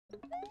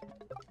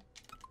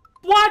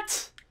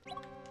What?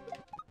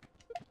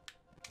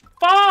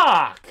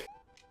 Fuck!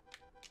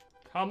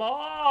 Come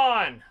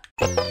on!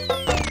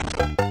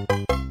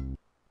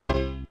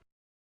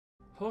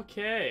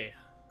 Okay.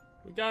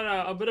 We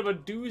got a bit of a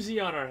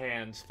doozy on our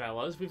hands,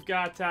 fellas. We've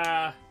got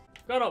a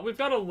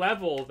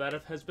level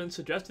that has been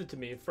suggested to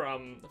me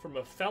from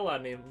a fella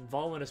named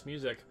Voluminous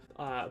Music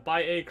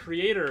by a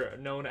creator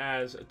known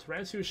as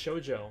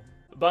Shoujo.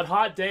 But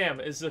hot damn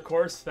is the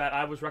course that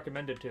I was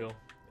recommended to.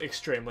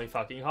 Extremely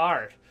fucking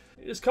hard.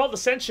 It's called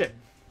Ascension.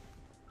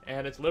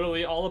 And it's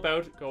literally all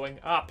about going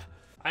up.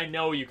 I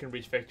know you can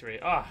reach victory.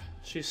 Ah,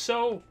 she's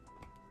so...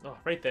 Oh,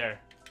 right there.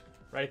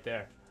 Right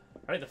there.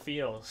 Right in the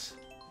feels.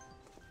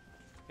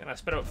 And I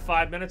spent about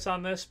 5 minutes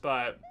on this,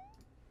 but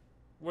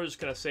we're just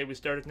gonna say we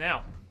started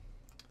now.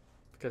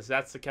 Because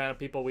that's the kind of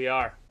people we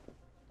are.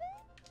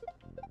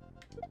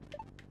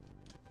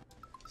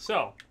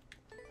 So,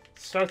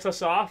 starts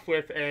us off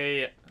with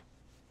a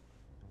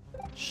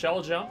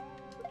shell jump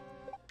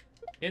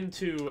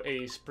into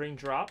a spring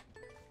drop,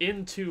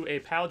 into a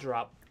pow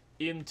drop,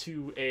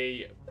 into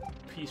a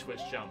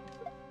P-switch jump.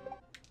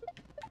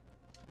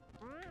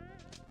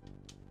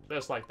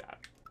 Just like that.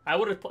 I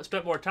would have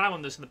spent more time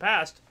on this in the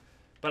past,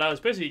 but I was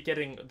busy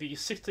getting the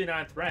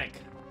 69th rank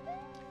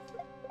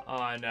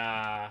on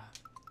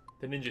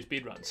the ninja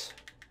speedruns.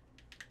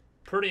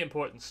 Pretty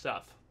important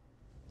stuff.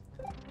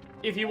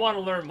 If you want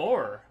to learn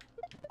more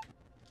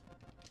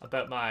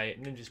about my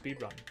ninja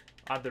speedrun,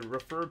 either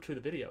refer to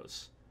the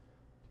videos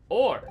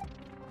or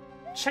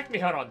check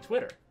me out on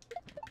Twitter.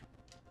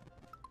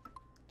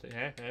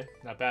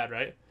 Not bad,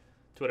 right?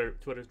 Twitter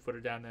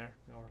down there,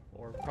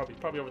 or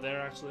probably over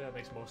there. Actually, that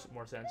makes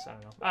more sense.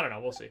 I don't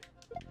know. We'll see.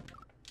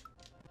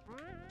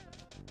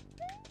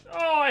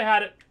 Oh, I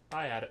had it.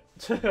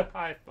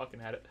 I fucking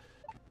had it.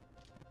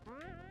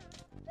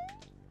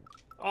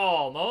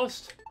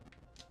 Almost.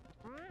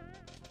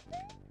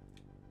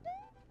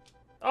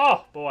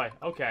 Oh boy.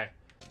 Okay.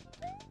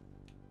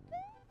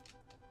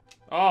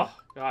 Oh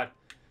god.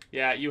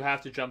 Yeah, you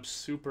have to jump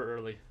super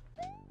early.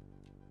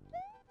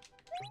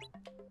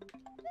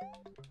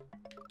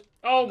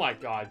 Oh my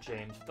god,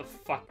 James. The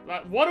fuck?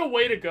 What a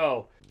way to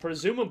go.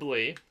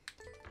 Presumably,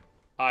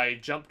 I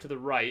jump to the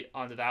right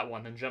onto that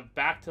one, then jump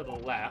back to the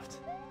left.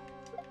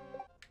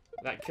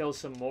 That kills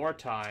some more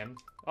time.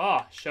 Oh,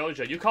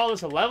 Shoujo. You call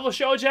this a level,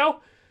 Shoujo?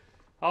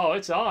 Oh,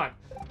 it's on.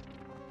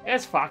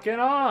 It's fucking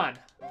on.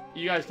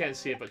 You guys can't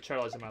see it, but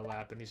Charlie's in my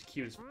lap, and he's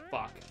cute as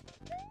fuck.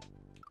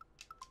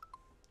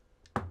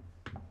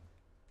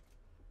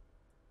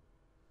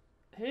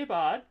 Hey,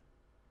 bud.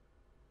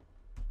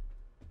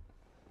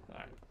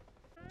 Alright.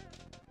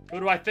 Who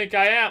do I think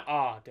I am?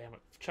 Oh, damn it.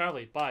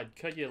 Charlie, bud,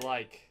 could you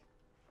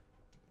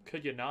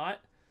not?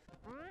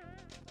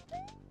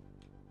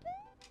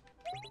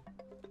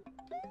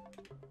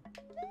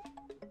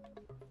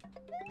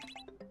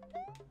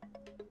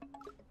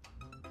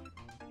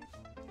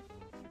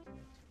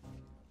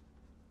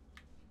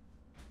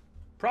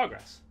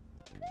 Progress.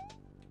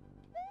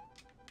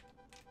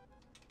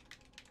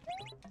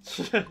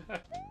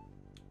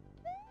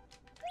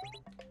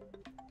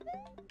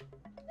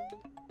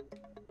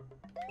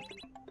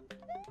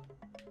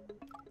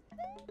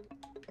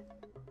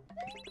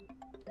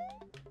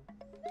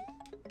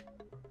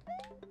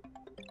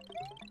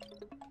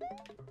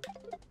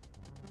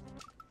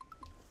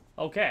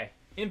 Okay,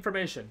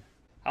 information.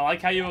 I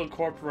like how you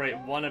incorporate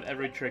one of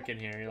every trick in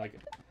here. You're like,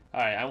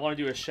 alright, I want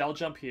to do a shell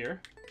jump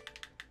here.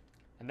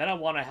 And then I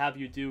want to have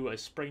you do a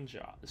spring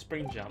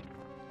jump.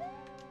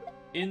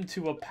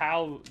 Into a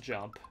POW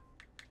jump.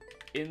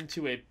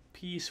 Into a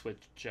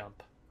P-switch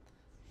jump.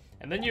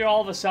 And then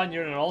all of a sudden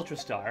you're in an Ultra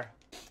Star.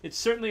 It's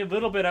certainly a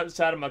little bit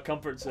outside of my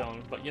comfort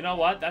zone, but you know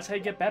what? That's how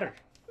you get better.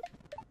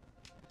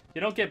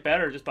 You don't get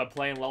better just by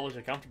playing levels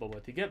you're comfortable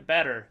with. You get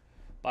better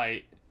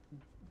by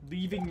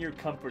leaving your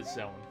comfort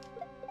zone.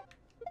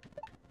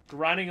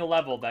 Grinding a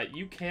level that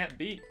you can't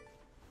beat.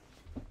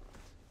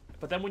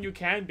 But then when you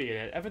can beat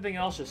it, everything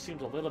else just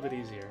seems a little bit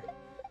easier.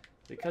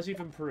 Because you've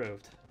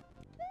improved.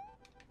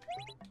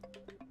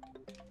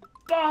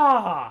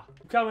 Bah!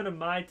 I'm coming to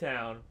my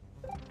town.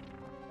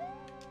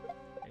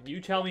 And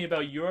you tell me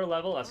about your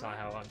level? That's not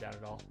how I went down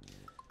at all.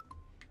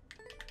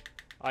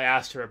 I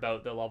asked her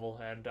about the level,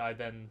 and I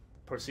then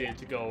proceeded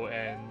to go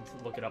and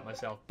look it up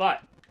myself.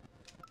 But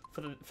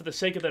for the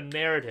sake of the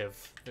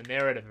narrative,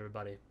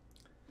 everybody,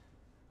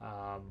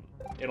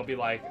 it'll be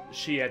like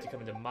she had to come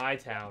into my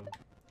town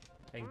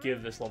and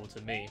give this level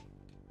to me,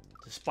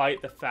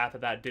 despite the fact that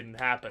that didn't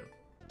happen.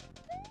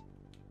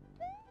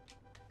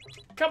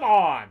 Come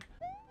on!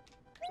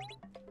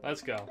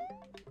 Let's go.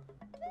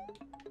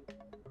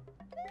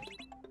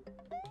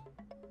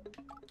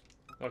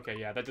 Okay,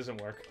 yeah, that doesn't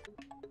work.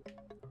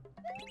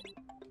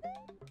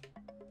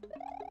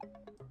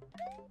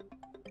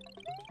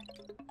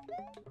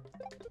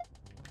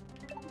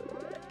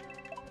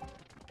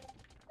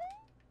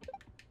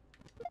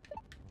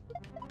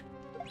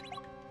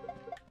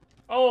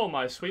 Oh,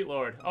 my sweet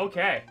lord.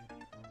 Okay.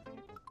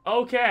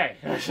 Okay.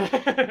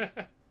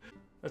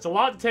 Let's That's a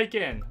lot to take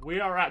in. We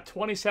are at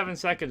 27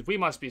 seconds. We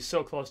must be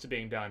so close to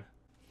being done.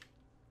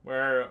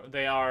 Where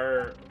they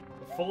are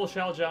full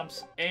shell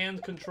jumps and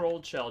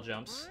controlled shell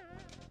jumps.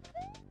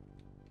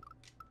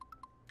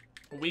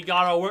 We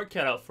got our work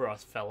cut out for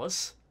us,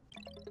 fellas.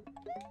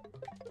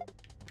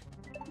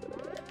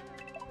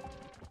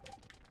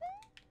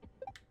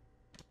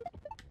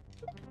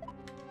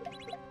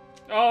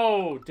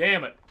 Oh,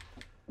 damn it.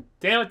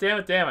 Damn it, damn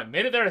it, damn it.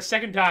 Made it there a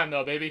second time,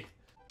 though, baby.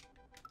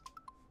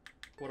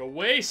 What a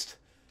waste.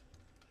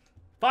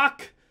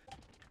 Fuck.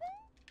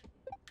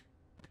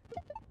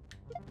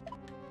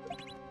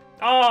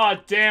 Oh,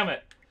 damn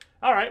it.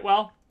 Alright,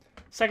 well.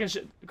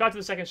 Got to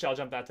the second shell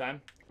jump that time.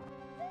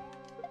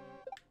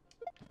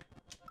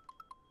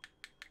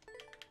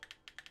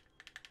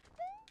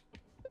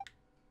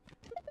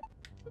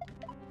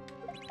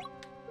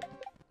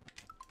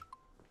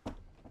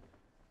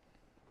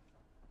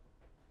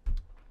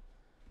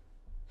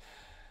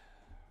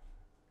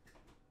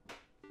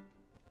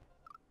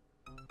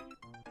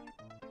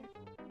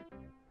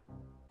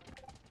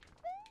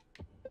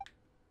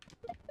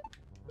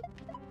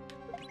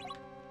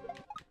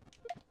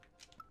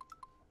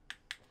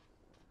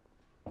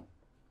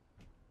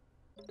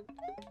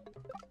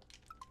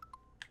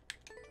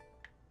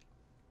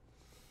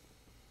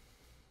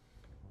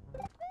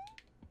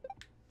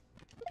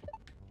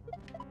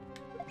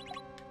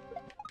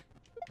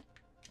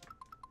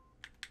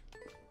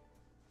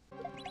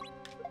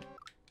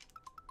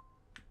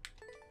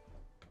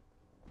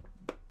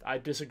 I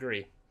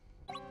disagree.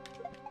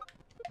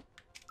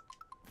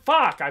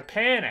 Fuck, I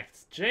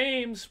panicked.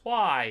 James,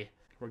 why?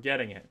 We're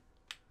getting it.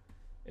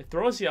 It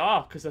throws you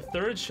off because the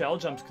third shell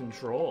jump's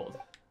controlled.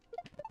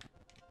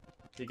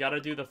 You gotta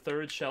do the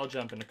third shell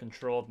jump in a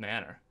controlled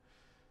manner.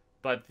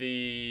 But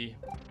the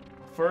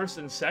first,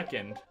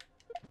 second,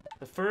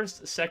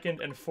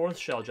 and fourth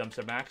shell jumps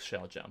are max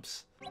shell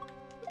jumps.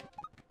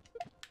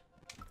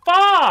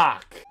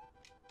 Fuck!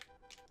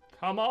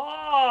 Come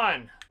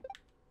on!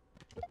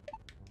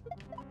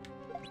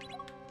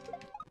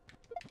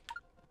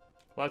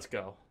 Let's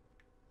go.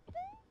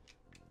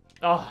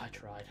 Oh, I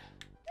tried.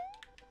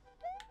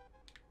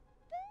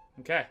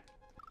 Okay.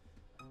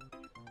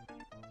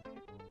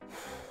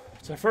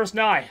 It's our first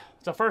nigh.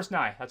 It's our first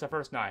nigh. That's our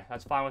first nigh.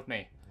 That's fine with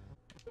me.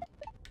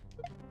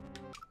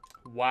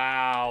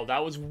 Wow,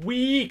 that was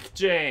weak,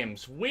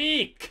 James.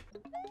 Weak!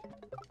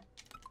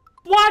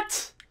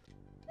 What?!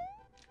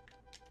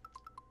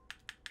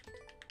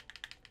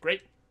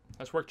 Great.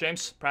 Nice work,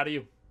 James. Proud of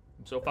you.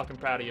 I'm so fucking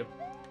proud of you.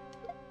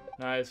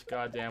 Nice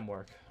goddamn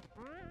work.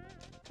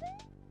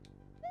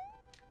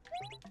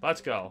 Let's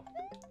go.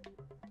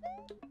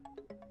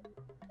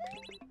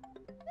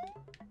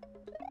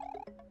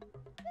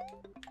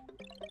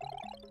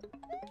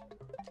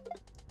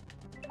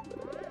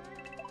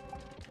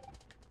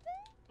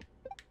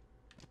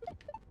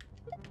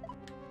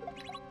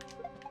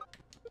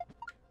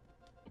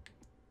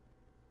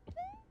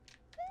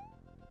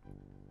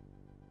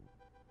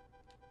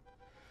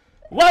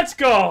 Let's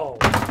go!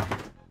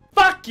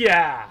 Fuck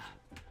yeah!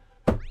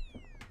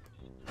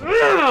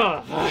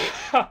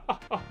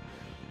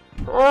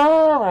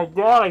 Oh my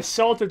god, I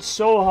salted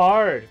so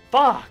hard.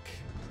 Fuck.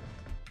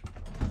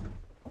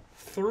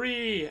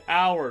 3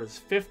 hours,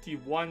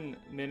 51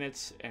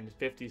 minutes, and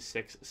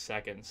 56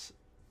 seconds.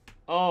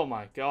 Oh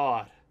my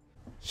god.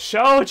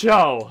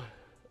 Shoujo!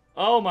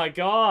 Oh my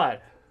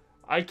god.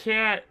 I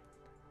can't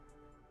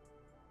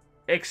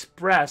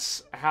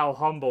express how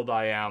humbled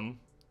I am.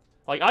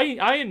 Like,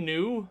 I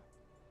knew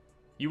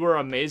you were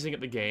amazing at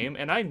the game,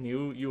 and I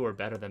knew you were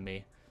better than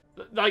me.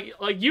 Like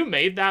you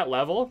made that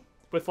level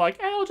with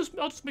like, hey, I'll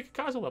just make a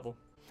Kaizo level.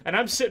 And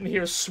I'm sitting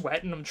here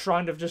sweating, I'm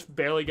trying to just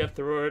barely get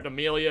through it.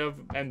 Amelia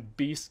and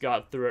Beast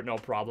got through it no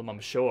problem, I'm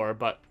sure,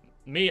 but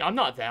me, I'm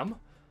not them.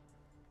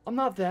 I'm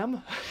not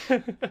them.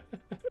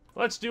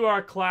 Let's do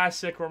our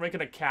classic, we're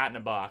making a cat in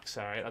a box,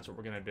 alright? That's what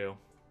we're gonna do.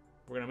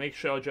 We're gonna make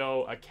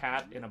Shoujo a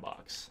cat in a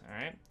box,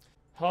 alright?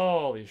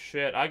 Holy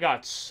shit, I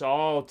got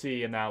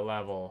salty in that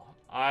level.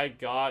 I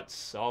got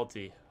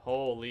salty.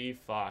 Holy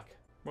fuck.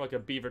 More like a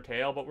beaver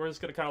tail, but we're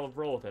just gonna kind of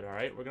roll with it,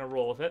 alright? We're gonna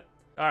roll with it.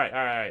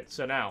 Alright,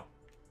 so now,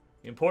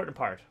 the important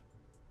part.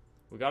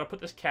 We gotta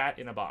put this cat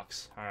in a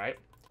box, alright?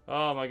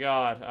 Oh my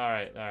god,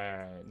 alright,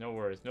 no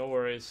worries, no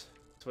worries.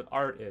 That's what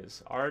art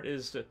is. Art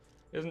isn't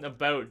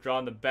about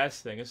drawing the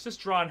best thing, it's just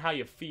drawing how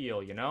you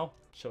feel, you know?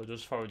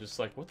 Shoujo's probably just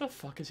like, what the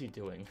fuck is he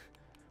doing?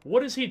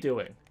 What is he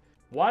doing?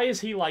 Why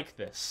is he like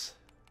this?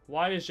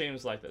 Why is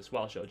James like this?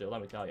 Well, Shoujo,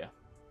 let me tell you.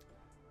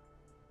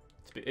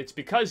 It's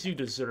because you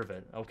deserve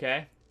it,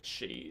 okay?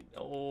 Gee,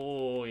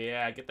 oh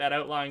yeah, get that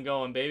outline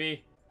going,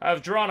 baby.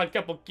 I've drawn a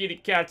couple kitty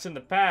cats in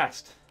the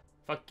past.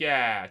 Fuck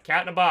yeah,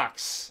 cat in a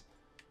box.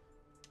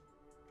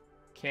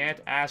 Can't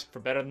ask for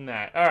better than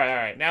that.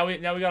 Alright, now we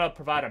gotta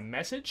provide a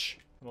message.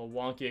 A little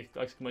wonky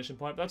exclamation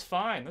point, but that's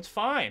fine, that's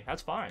fine,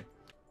 that's fine.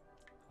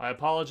 I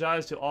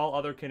apologize to all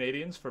other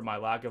Canadians for my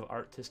lack of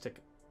artistic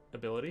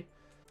ability.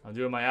 I'm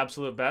doing my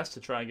absolute best to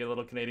try and get a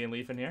little Canadian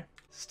leaf in here.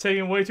 It's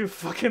taking way too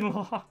fucking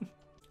long.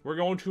 We're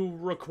going to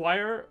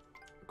require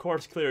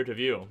course clear to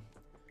view.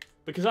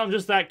 Because I'm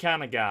just that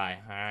kind of guy,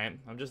 alright?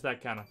 I'm just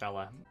that kind of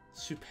fella.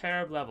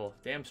 Superb level.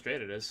 Damn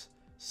straight it is.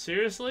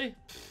 Seriously?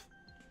 Pfft.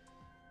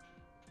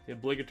 The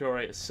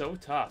obligatory is so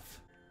tough.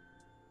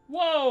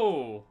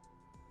 Whoa!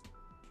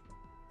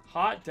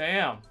 Hot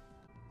damn.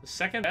 The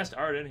second best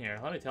art in here,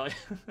 let me tell you.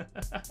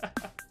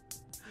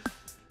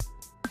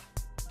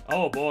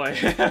 Oh boy,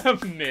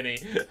 Mini.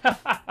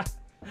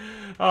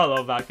 I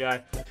love that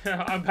guy.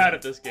 I'm bad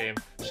at this game.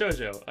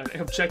 Shoujo, an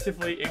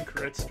objectively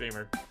incorrect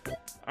streamer.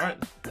 Alright,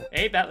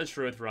 ain't that the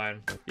truth,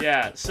 Ryan?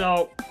 Yeah,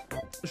 so,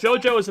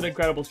 Shoujo is an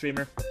incredible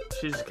streamer.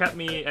 She's kept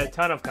me a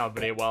ton of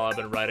company while I've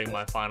been writing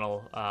my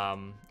final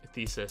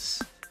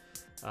thesis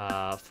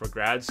for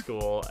grad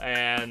school,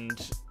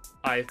 and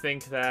I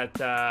think that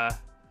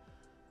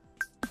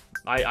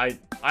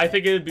I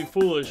think it'd be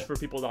foolish for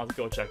people not to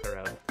go check her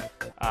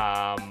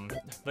out.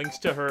 Links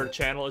to her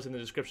channel is in the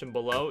description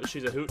below.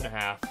 She's a hoot and a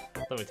half,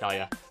 let me tell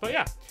you. But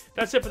yeah,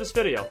 that's it for this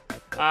video.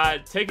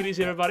 Take it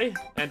easy, everybody,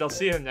 and I'll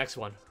see you in the next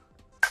one.